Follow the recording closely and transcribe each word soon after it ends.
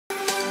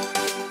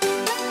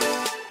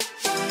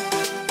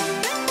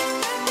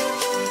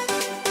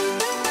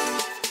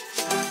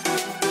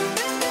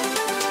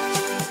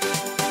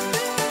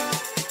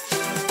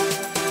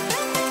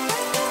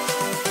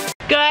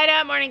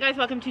guys,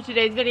 welcome to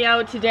today's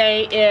video.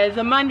 Today is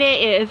a Monday.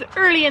 It is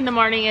early in the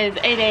morning. It is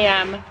 8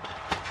 a.m.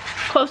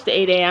 Close to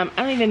 8 a.m.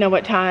 I don't even know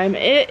what time.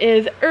 It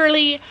is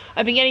early.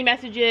 I've been getting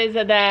messages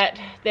that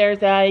there's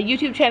a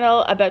YouTube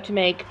channel about to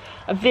make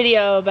a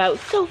video about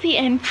Sophie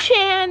and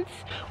Chance,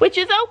 which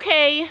is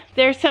okay.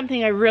 There's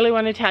something I really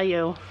want to tell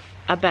you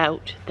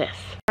about this.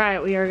 All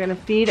right, we are gonna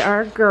feed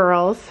our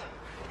girls.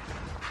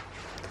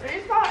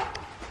 Ready, spot?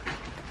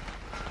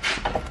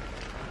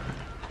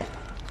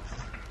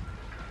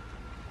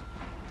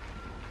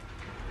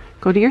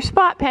 Go to your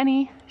spot,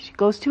 Penny. She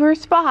goes to her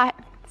spot.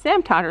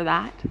 Sam taught her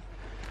that.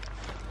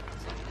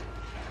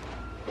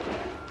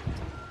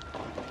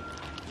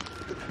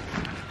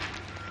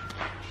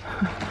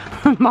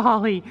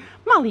 Molly,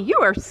 you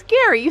are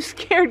scary. You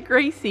scared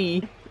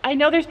Gracie. I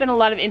know there's been a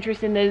lot of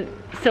interest in the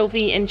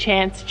Sophie and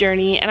Chance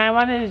journey, and I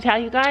wanted to tell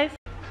you guys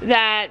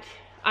that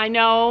I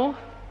know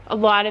a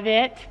lot of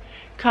it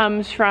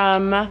comes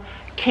from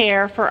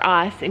care for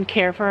us and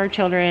care for our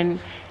children.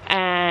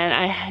 And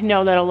I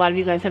know that a lot of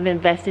you guys have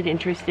invested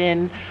interest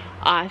in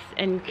us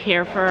and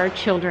care for our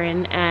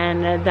children,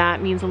 and that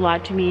means a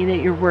lot to me that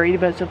you're worried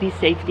about Sophie's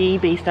safety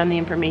based on the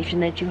information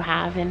that you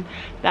have, and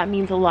that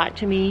means a lot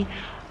to me.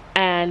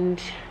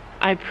 And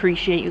I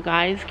appreciate you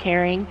guys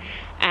caring,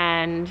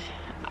 and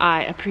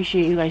I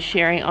appreciate you guys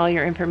sharing all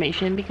your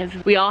information, because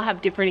we all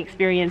have different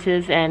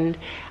experiences, and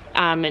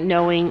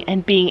knowing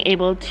and being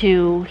able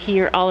to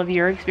hear all of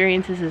your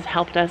experiences has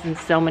helped us in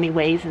so many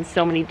ways, in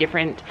so many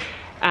different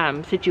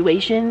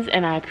situations,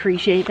 and I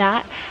appreciate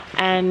that.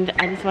 And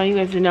I just want you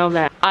guys to know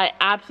that I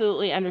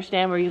absolutely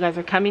understand where you guys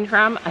are coming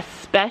from,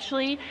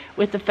 especially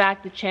with the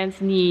fact that Chance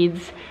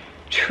needs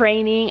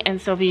training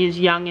and Sophie is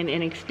young and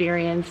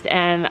inexperienced,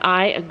 and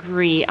I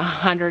agree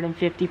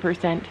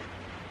 150%.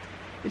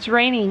 It's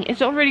raining.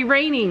 It's already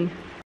raining.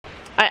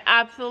 I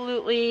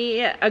absolutely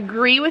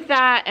agree with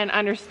that and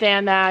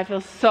understand that. I feel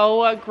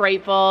so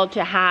grateful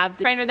to have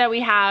the trainer that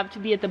we have, to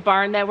be at the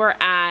barn that we're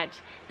at,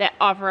 that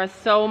offer us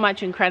so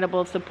much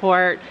incredible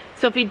support.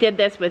 Sophie did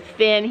this with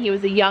Finn. He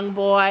was a young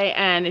boy,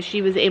 and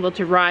she was able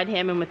to ride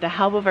him, and with the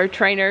help of our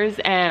trainers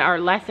and our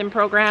lesson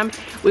program,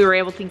 we were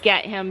able to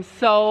get him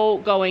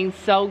going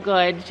so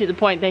good, to the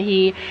point that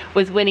he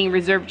was winning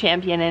reserve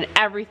champion and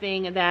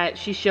everything that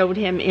she showed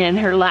him in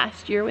her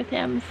last year with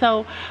him.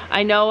 So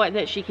I know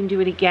that she can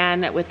do it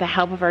again with the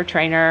help of our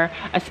trainer,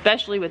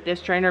 especially with this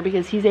trainer,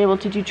 because he's able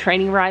to do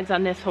training rides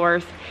on this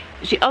horse.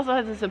 She also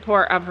has the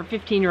support of her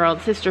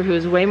 15-year-old sister, who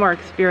is way more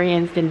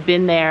experienced and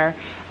been there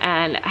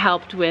and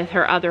helped with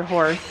her other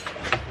horse.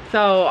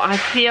 So I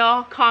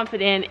feel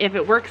confident, if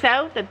it works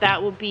out, that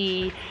that will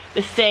be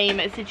the same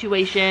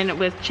situation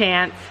with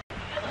Chance.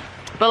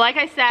 But like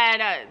I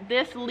said,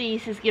 this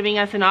lease is giving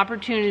us an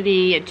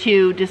opportunity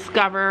to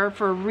discover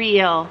for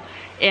real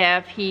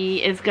if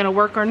he is gonna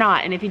work or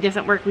not. And if he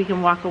doesn't work, we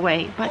can walk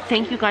away. But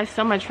thank you guys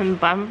so much from the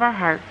bottom of our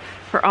heart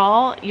for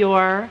all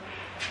your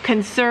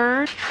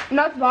concern.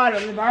 Not the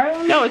bottom, the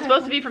bottom? No, it's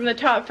supposed to be from the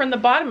top, from the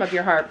bottom of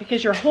your heart,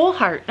 because your whole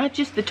heart, not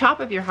just the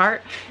top of your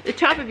heart. The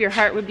top of your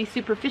heart would be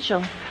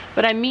superficial,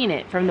 but I mean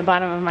it from the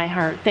bottom of my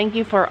heart. Thank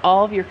you for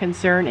all of your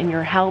concern and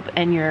your help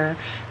and your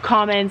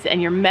comments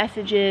and your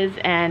messages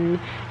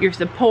and your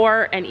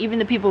support, and even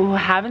the people who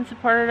haven't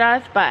supported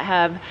us but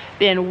have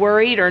been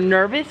worried or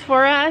nervous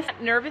for us.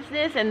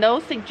 Nervousness and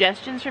those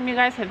suggestions from you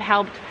guys have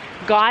helped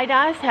guide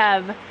us,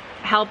 have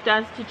helped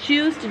us to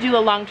choose to do a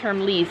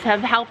long-term lease, have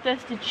helped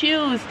us to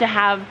choose to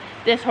have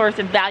this horse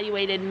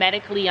evaluated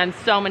medically on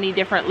so many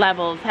different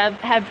levels,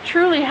 have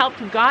truly helped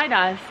to guide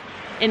us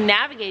in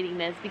navigating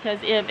this. Because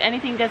if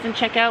anything doesn't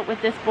check out with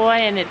this boy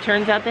and it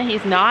turns out that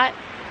he's not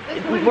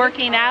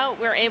working out,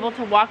 we're able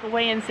to walk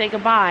away and say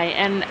goodbye,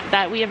 and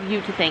that we have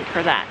you to thank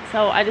for that.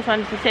 So I just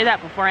wanted to say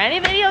that before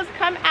any videos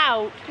come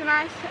out. Can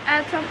I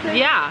add something?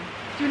 Yeah.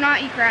 Do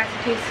not eat grass,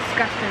 it tastes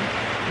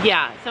disgusting.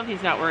 Yeah,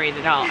 Sophie's not worried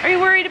at all. Are you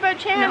worried about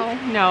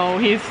Chance? No,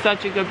 he's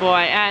such a good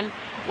boy. And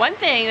one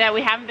thing that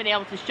we haven't been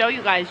able to show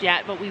you guys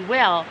yet, but we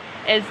will,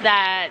 is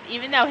that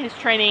even though his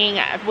training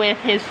with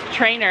his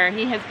trainer,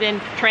 he has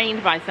been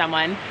trained by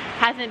someone,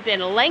 hasn't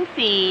been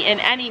lengthy in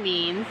any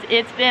means.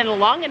 It's been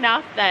long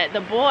enough that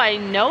the boy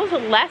knows a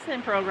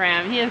lesson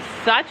program. He is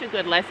such a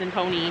good lesson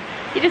pony.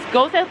 He just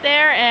goes out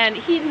there and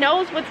he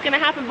knows what's gonna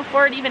happen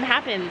before it even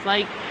happens.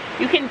 Like,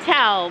 you can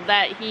tell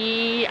that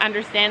he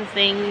understands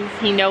things,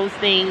 he knows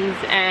things,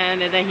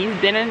 and that he's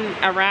been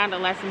around a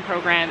lesson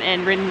program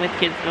and ridden with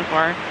kids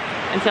before.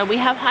 And so we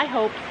have high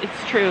hopes,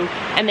 it's true,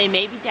 and they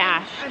may be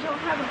dashed. I don't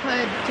have a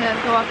hood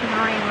to go up in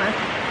the rain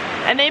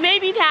with. And they may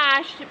be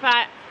dashed,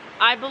 but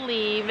I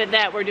believe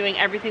that we're doing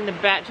everything to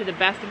the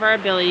best of our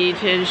ability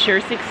to ensure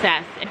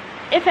success.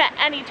 If at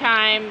any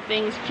time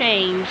things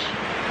change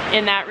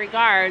in that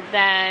regard,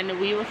 then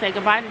we will say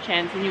goodbye to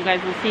Chance, and you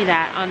guys will see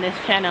that on this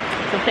channel.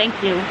 So thank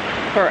you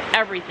for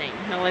everything.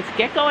 Now let's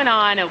get going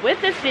on with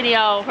this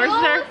video.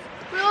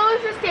 Willow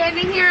was just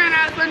standing here and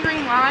I was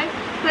wondering why,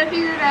 but I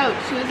figured it out.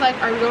 She was like,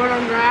 are we going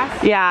on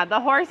grass? Yeah, the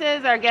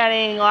horses are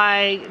getting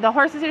the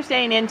horses are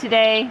staying in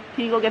today.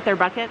 Can you go get their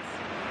buckets,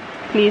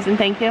 please and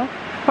thank you?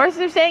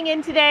 Horses are staying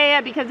in today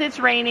because it's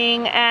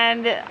raining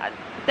and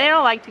they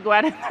don't like to go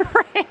out in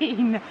the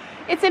rain.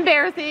 It's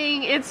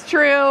embarrassing, it's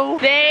true.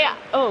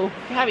 Oh,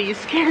 Gabby, you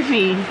scared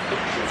me.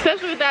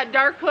 Especially with that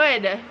dark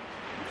hood.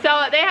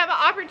 So they have an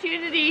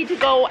opportunity to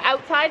go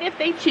outside if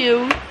they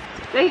choose.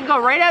 They can go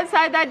right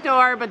outside that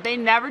door, but they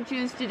never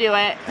choose to do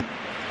it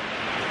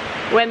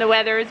when the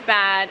weather is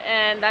bad,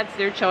 and that's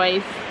their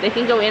choice. They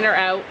can go in or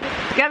out.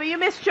 Gabby, you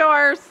missed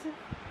yours.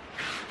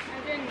 I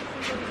didn't,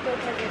 since we still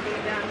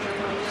technically down here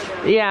while you were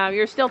down. Yeah,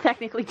 you're still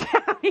technically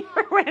down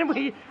here when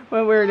we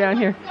were down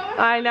here.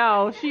 I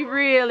know, she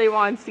really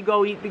wants to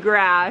go eat the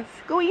grass.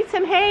 Go eat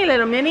some hay,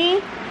 little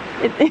Minnie.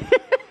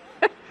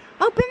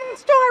 Open the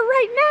store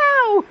right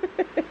now.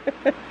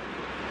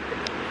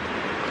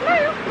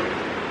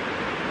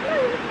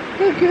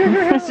 Good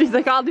girl. She's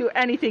like, I'll do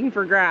anything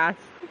for grass.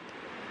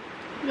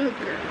 Good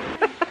girl.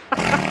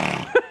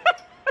 I've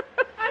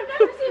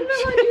never seen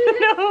Willow do this.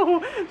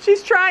 No,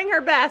 she's trying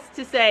her best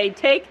to say,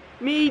 take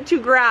me to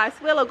grass.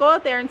 Willow, go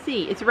out there and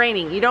see. It's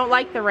raining. You don't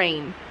like the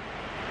rain.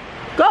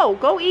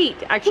 Go eat.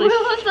 Actually,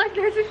 Willow's like,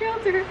 there's a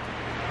shelter.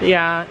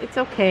 yeah, it's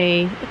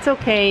okay. It's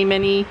okay,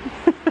 Minnie.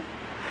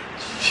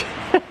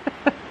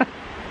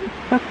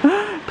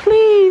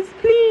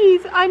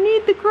 Please, I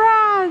need the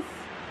grass.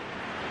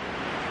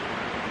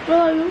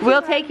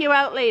 We'll take you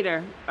out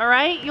later, all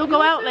right? You'll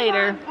go out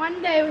later.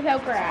 One day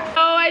without grass.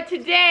 So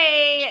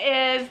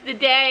today is the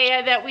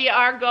day that we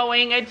are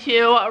going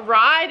to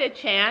ride a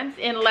chance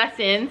in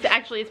lessons.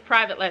 Actually, it's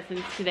private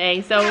lessons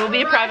today, so it will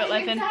be a private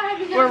lesson.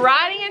 We're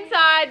riding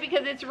inside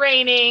because it's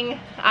raining.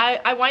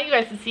 I want you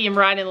guys to see him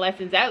riding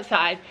lessons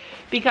outside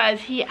because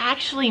he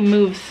actually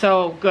moves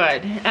so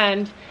good.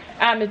 And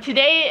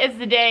today is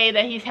the day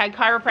that he's had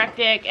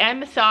chiropractic and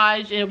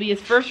massage. It'll be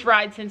his first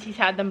ride since he's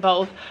had them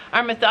both.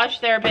 Our massage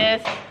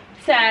therapist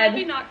said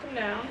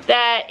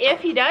that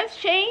if he does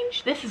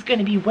change, this is going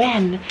to be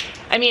when.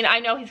 I mean, I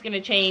know he's going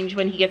to change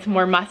when he gets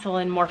more muscle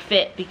and more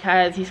fit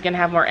because he's going to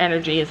have more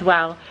energy as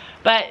well.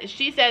 But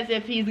she says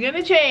if he's going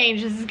to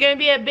change, this is going to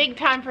be a big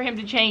time for him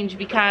to change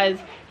because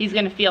he's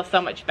going to feel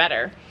so much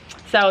better.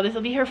 So this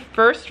will be her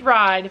first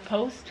ride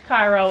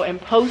post-chiro and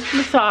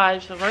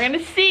post-massage. So we're going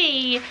to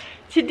see.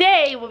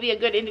 Today will be a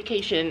good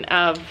indication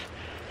of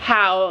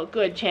how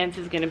good Chance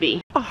is going to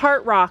be. A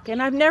heart rock,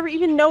 and I've never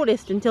even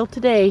noticed until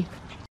today.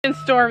 In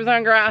storms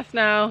on grass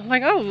now.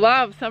 Like, I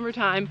love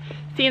summertime.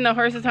 Seeing the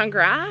horses on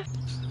grass.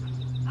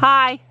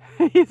 Hi.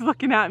 He's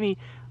looking at me.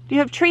 Do you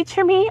have treats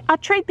for me? I'll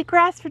trade the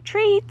grass for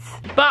treats.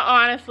 But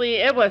honestly,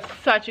 it was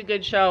such a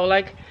good show.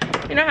 Like,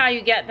 you know how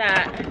you get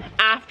that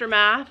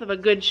aftermath of a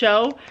good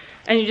show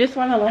and you just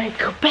want to like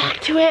go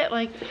back to it?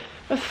 Like, it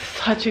was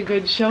such a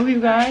good show,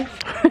 you guys.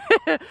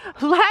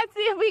 Let's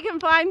see if we can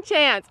find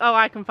Chance. Oh,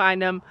 I can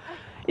find him.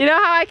 You know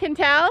how I can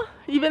tell?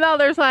 Even though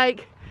there's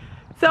like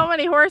so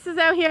many horses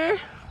out here,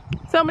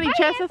 so many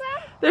chestnuts.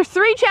 There's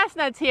 3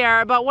 chestnuts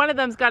here, but one of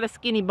them's got a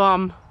skinny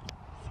bum.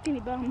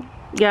 Skinny bum.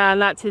 Yeah,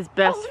 and that's his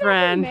best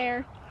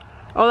friend.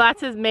 Oh,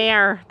 that's his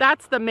mare.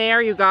 That's the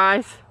mare, you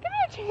guys.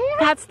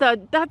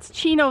 That's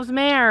Chino's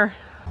mare.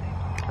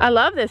 I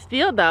love this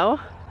field though.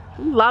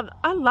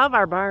 I love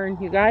our barn,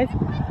 you guys.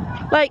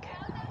 Like,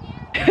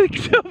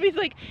 Sophie's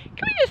like,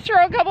 can we just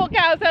throw a couple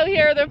cows out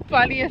here? The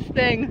funniest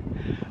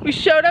thing. We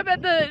showed up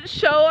at the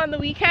show on the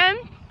weekend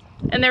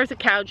and there was a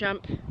cow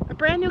jump. A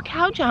brand new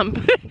cow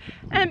jump.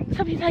 And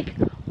Sophie's like,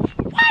 why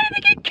do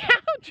they get cow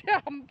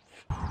jumps?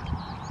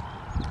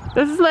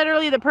 This is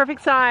literally the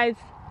perfect size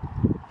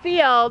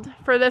field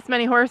for this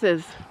many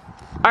horses.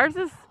 Ours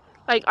is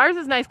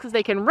nice because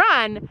they can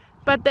run,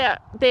 but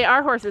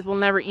our horses will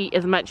never eat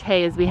as much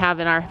hay as we have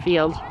in our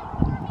field.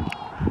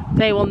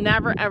 They will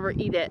never ever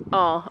eat it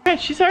all. Right,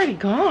 she's already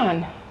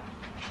gone.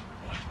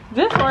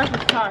 This horse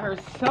has taught her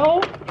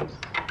so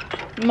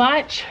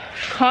much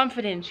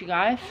confidence, you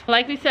guys.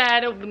 Like we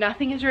said,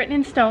 nothing is written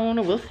in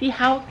stone. We'll see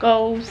how it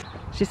goes.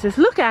 She says,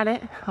 look at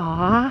it.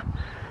 Aw,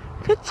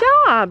 good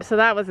job. So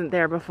that wasn't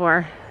there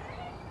before.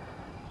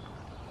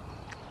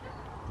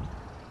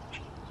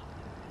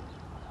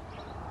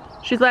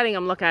 She's letting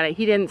him look at it.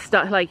 He didn't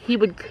stop, like he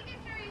would.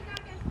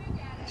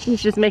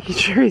 She's just making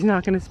sure he's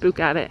not going to spook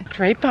at it.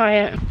 Right by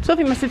it.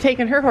 Sophie must have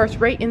taken her horse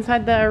right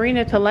inside the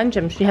arena to lunge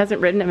him. She hasn't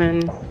ridden him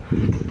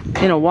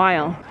in a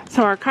while.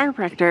 So our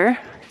chiropractor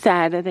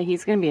said that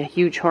he's going to be a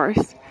huge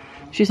horse.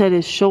 She said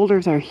his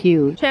shoulders are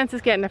huge. Chance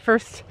is getting the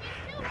first.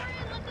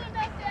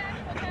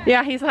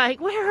 Yeah, he's like,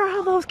 where are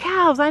all those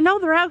cows? I know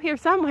they're out here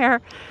somewhere.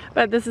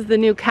 But this is the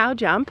new cow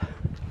jump.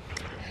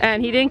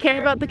 And he didn't care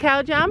about the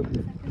cow jump.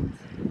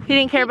 He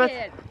didn't care about.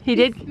 He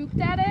did. Spooked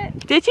at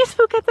it. Did you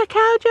spook at the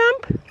cow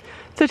jump?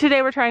 So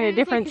today we're trying a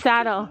different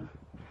saddle.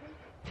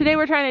 Today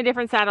we're trying a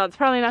different saddle. It's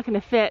probably not going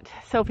to fit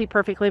Sophie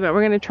perfectly, but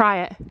we're going to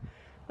try it.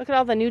 Look at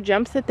all the new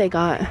jumps that they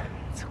got.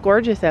 It's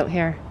gorgeous out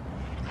here.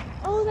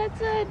 Oh, that's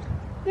it.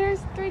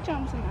 There's 3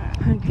 jumps in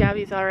that.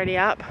 Gabby's already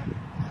up.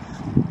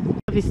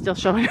 Sophie's still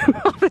showing him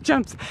all the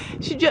jumps.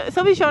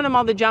 Sophie's showing him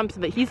all the jumps,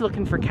 but he's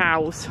looking for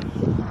cows.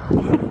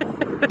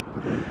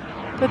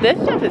 But this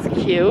jump is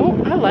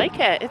cute. I like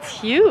it. It's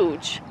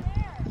huge.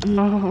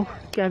 Oh.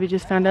 Gabby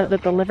just found out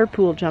that the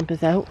Liverpool jump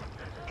is out.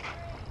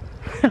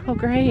 Oh,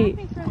 great.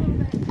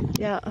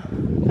 Yeah,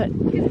 but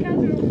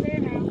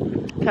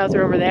cows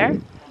are over there.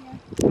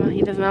 Well,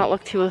 he does not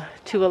look too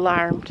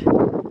alarmed.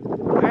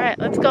 All right,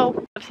 let's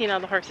go. I've seen all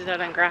the horses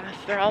out on grass.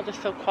 They're all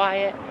just so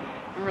quiet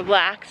and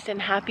relaxed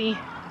and happy.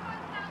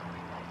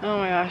 Oh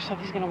my gosh,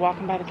 Sophie's gonna walk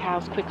him by the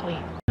cows quickly.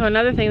 So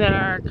another thing that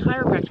our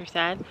chiropractor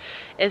said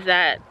is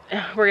that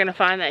we're gonna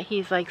find that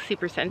he's like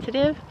super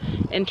sensitive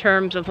in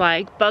terms of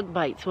like bug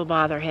bites will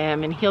bother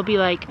him, and he'll be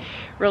like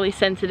really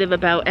sensitive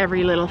about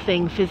every little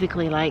thing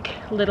physically, like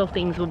little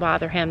things will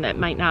bother him that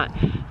might not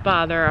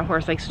bother a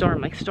horse like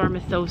Storm. Like Storm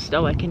is so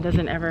stoic and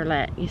doesn't ever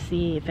let you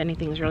see if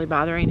anything's really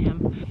bothering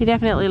him. He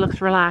definitely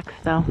looks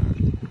relaxed though.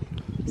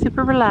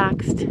 Super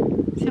relaxed,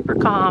 super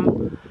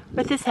calm,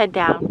 with his head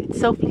down.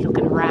 It's Sophie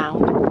looking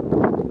around.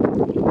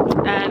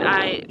 And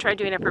I tried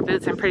doing up her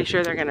boots. I'm pretty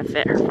sure they're gonna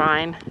fit her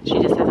fine. She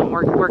just hasn't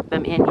worked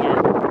them in yet.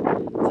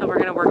 So we're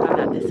gonna work on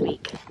that this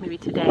week, maybe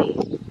today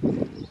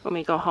when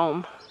we go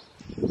home.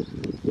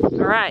 All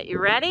right, you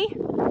ready?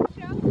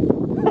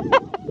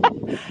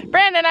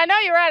 Brandon, I know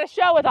you were at a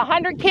show with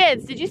 100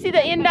 kids. Did you see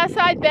the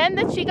inside bend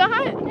that she got?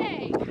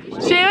 Hey,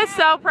 she was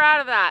so proud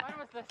of that. When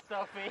was this,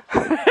 Sophie?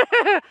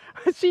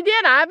 She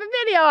did. I have a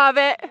video of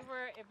it.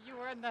 If you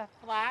were in the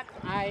flat,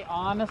 I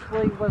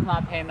honestly was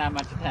not paying that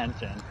much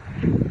attention.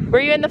 Were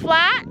you in the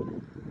flat?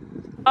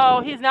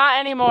 Oh, he's not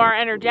any more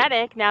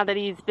energetic now that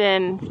he's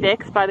been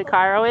fixed by the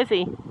chiro, is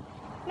he?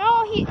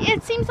 No,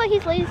 it seems like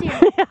he's lazier.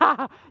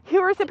 Yeah,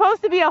 you were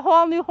supposed to be a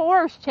whole new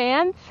horse,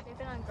 Chance. They've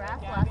been on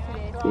grass last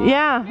 2 days.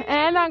 Yeah,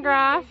 and on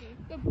grass.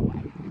 Good boy.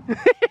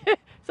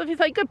 So he's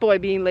like, good boy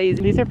being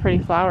lazy. These are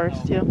pretty flowers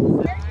too.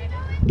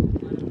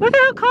 Look at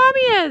how calm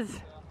he is.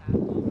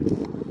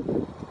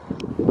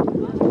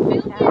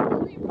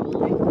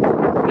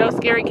 No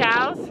scary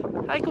cows?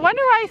 Like, I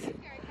wonder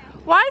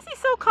why is he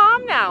so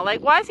calm now?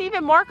 Like, why is he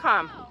even more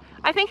calm?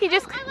 I think he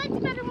just... I liked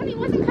it better when he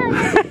wasn't calm.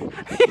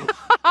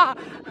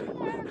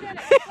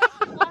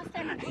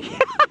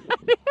 Yeah,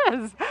 it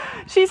is.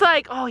 She's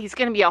like, oh, he's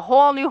gonna be a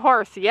whole new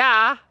horse.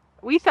 Yeah.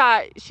 We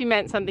thought she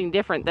meant something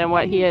different than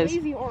what he is.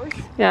 Lazy horse.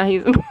 Yeah,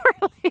 he's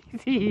more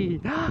lazy.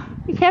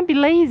 You can't be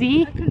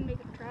lazy. I couldn't make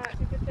him try.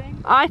 It's a good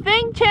thing. I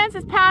think Chance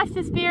has passed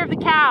his fear of the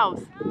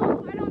cows.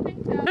 No, I don't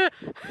think so.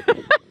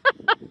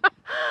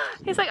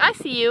 He's like, I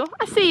see you.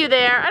 I see you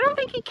there. I don't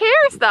think he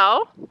cares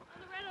though.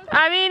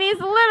 I mean, he's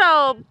a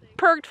little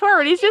perked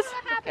forward. He's just...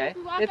 Okay.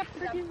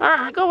 All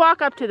right, go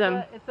walk up to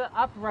them. It's an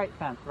upright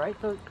fence, right?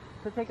 So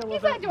to take a little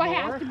He's bit like, do I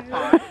have to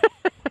more.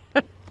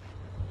 move?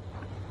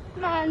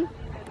 Come on.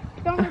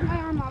 Don't rip my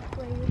arm off,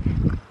 please.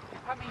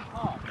 You're coming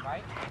home,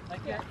 right?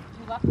 Like you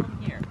left from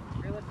here.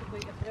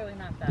 Realistically, it's really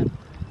not that.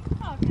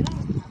 Oh, okay, that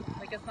was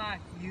Like it's not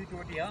a huge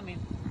ordeal. I mean,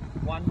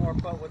 one more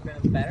foot would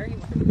have been better. He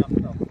would have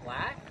jumped so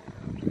flat.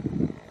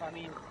 I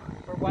mean,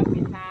 for what we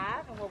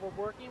have and what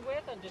we're working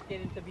with, and just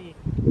getting to be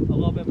a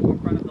little bit more in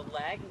front of the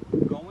leg,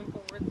 going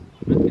forward,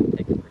 it's just gonna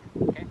take a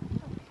break, okay?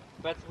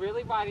 But it's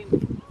really riding.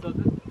 So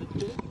the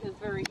tooth is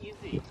very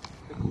easy.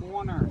 The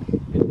corner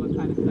is what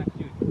kind of sucks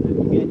you. If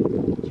you get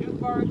too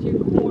far into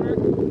your corner,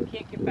 you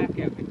can't get back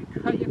out. If you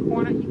cut your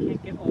corner, you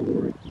can't get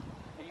over it.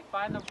 And you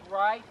find the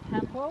right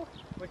tempo,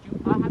 but you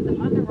have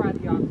to underride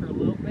the oxer a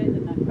little bit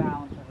and then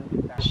balance and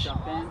release that.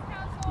 Jump in,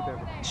 keep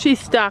everything. She's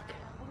stuck.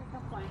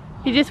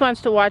 He just wants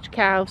to watch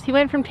cows. He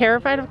went from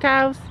terrified of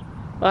cows.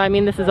 Well, I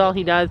mean, this is all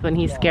he does when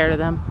he's scared of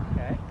them.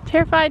 Okay.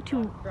 Terrified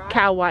to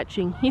cow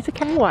watching. He's a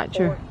cow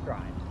watcher.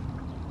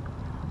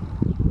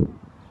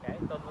 Okay,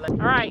 so All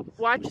right,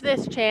 watch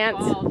this, Chance.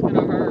 oh, it's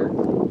gonna hurt.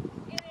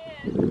 It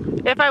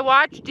is. If I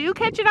watch, do you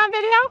catch it on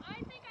video? I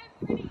think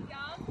I'm pretty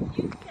young.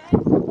 You said.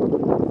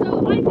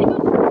 So I think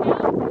I'll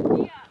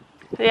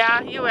put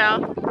Yeah, you will.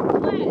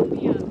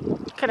 Mia.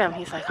 Look at him.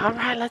 He's like, all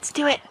right, let's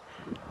do it.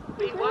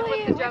 Be one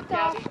with the jump,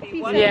 Gabby.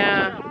 Be one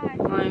Yeah, with the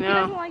jump. I He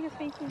doesn't know. like his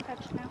face being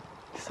touched now.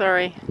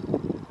 Sorry.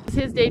 It's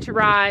his day to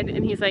ride,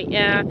 and he's like,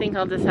 yeah, I think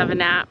I'll just have a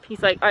nap.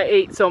 He's like, I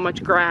ate so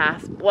much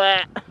grass.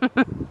 Blah.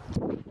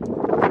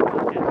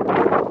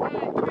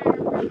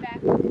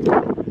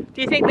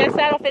 Do you think this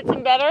saddle fits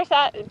him better,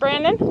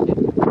 Brandon?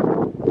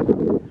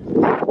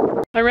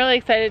 I'm really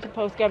excited to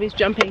post Gabby's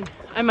jumping.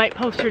 I might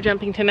post her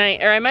jumping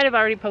tonight, or I might have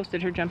already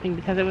posted her jumping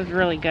because it was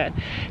really good.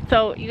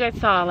 So you guys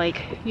saw,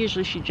 like,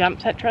 usually she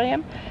jumps at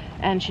Trillium,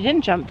 and she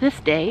didn't jump this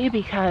day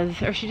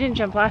because, or she didn't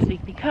jump last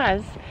week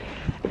because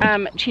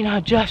Chino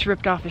had just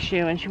ripped off a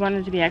shoe, and she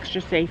wanted to be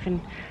extra safe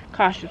and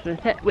cautious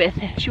with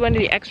it. She wanted to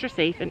be extra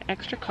safe and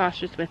extra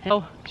cautious with it.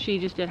 Oh, she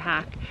just did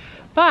hack,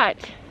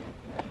 but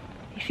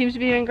he seems to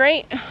be doing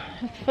great.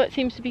 His foot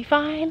seems to be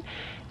fine,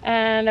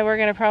 and we're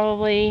gonna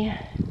probably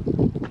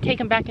take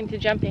him back into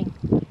jumping.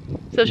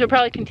 So she'll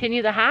probably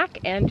continue the hack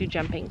and do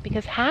jumping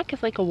because hack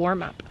is like a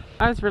warm-up.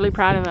 I was really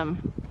proud of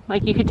him.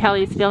 Like, you could tell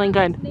he's feeling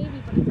good.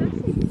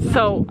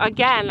 So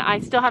again, I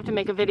still have to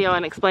make a video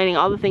and explaining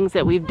all the things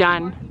that we've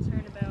done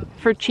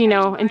for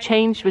Chino and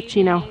changed with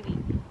Chino.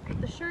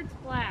 The shirt's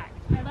black.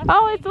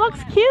 Oh, it looks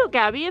cute,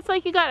 Gabby. It's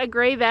like you got a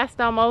gray vest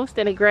almost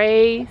and a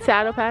gray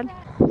saddle pad.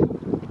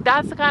 Like,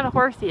 that's the kind of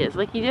horse he is.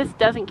 Like, he just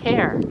doesn't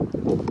care.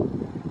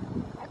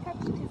 I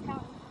touched his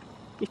tongue.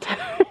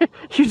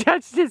 You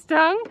touched his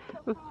tongue?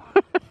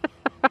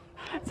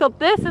 So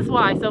this is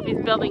why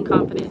Sophie's building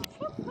confidence.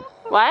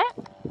 What?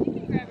 You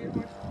can grab your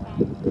horse's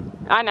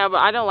tongue. I know,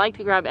 but I don't like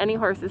to grab any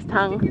horse's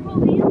tongue. Your whole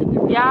hand in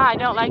there. Yeah, I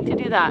don't like to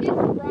do that.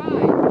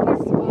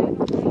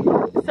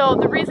 So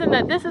the reason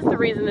that this is the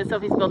reason that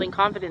Sophie's building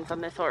confidence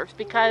on this horse,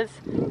 because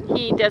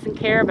he doesn't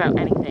care about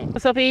anything.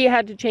 Sophie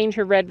had to change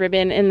her red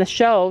ribbon in the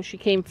show. She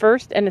came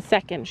first and a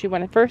second. She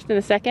won a first and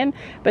a second,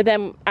 but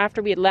then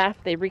after we had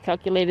left, they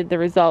recalculated the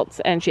results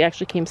and she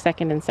actually came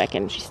second and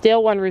second. She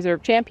still won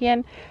reserve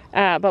champion,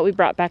 but we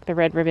brought back the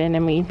red ribbon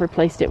and we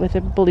replaced it with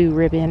a blue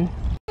ribbon.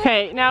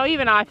 Okay, now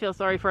even I feel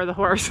sorry for the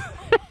horse.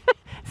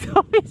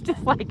 So he's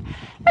just like,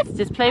 let's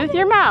just play with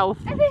your mouth.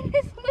 I think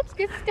his lips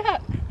get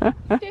stuck.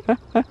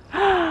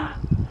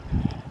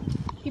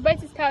 He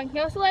bites his tongue. He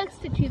also likes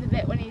to chew the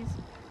bit when he's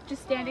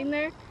just standing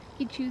there.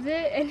 He chews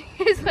it and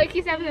it's like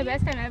he's having the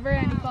best time ever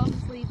and he falls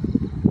asleep.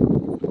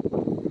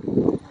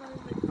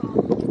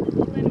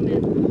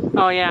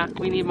 Oh yeah,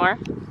 we need more?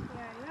 Yeah,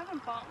 you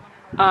haven't bought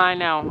one. I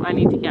know, I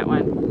need to get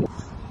one.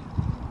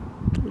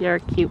 You're a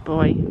cute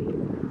boy.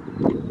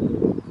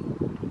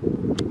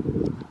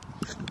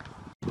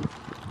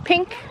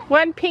 Pink,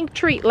 one pink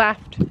treat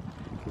left.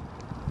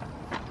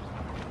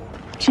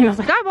 Gina's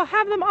like, I will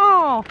have them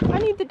all. I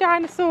need the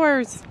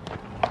dinosaurs.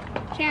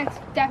 Chance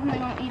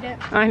definitely won't eat it.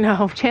 I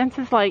know, Chance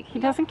is like, he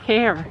doesn't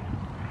care.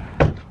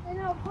 I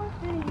know, of course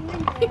he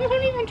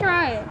won't even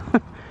try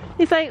it.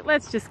 He's like,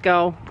 let's just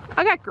go.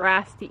 I got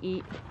grass to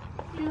eat.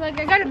 He's like,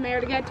 I got a mare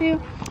to get to.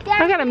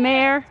 I got a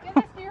mare. Get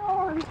this to your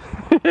horse.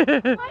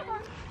 My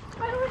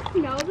horse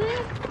smells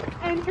it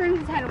and turns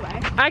his head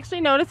away. I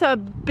actually noticed a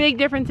big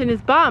difference in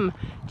his bum.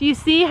 Do you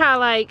see how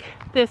like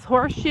this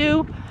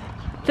horseshoe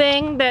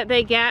thing that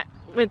they get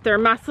with their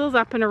muscles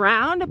up and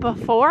around?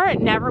 Before,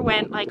 it never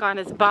went like on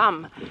his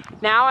bum.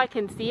 Now I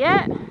can see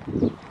it.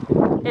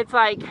 It's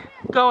like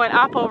going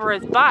up over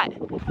his butt.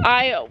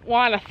 I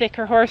want a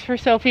thicker horse for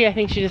Sophie. I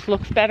think she just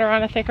looks better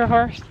on a thicker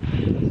horse.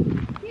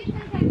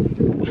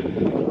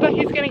 But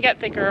he's gonna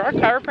get thicker. Our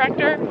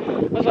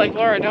chiropractor was like,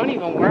 Laura, don't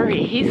even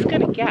worry. He's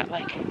gonna get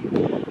like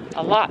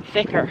a lot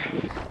thicker.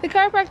 The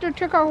chiropractor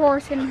took our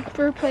horse and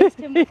replaced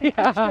him with an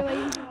extra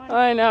lazy one.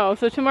 I know.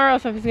 So tomorrow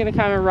Sophie's gonna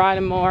come and ride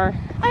him more.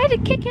 I had to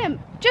kick him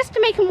just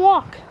to make him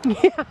walk.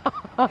 Yeah.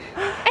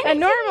 And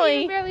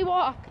normally he barely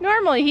walk.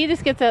 Normally he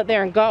just gets out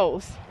there and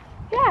goes.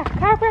 Yeah,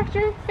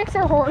 chiropractor, fix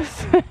our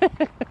horse.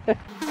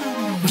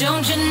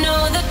 Don't you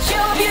know that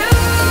you're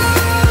beautiful?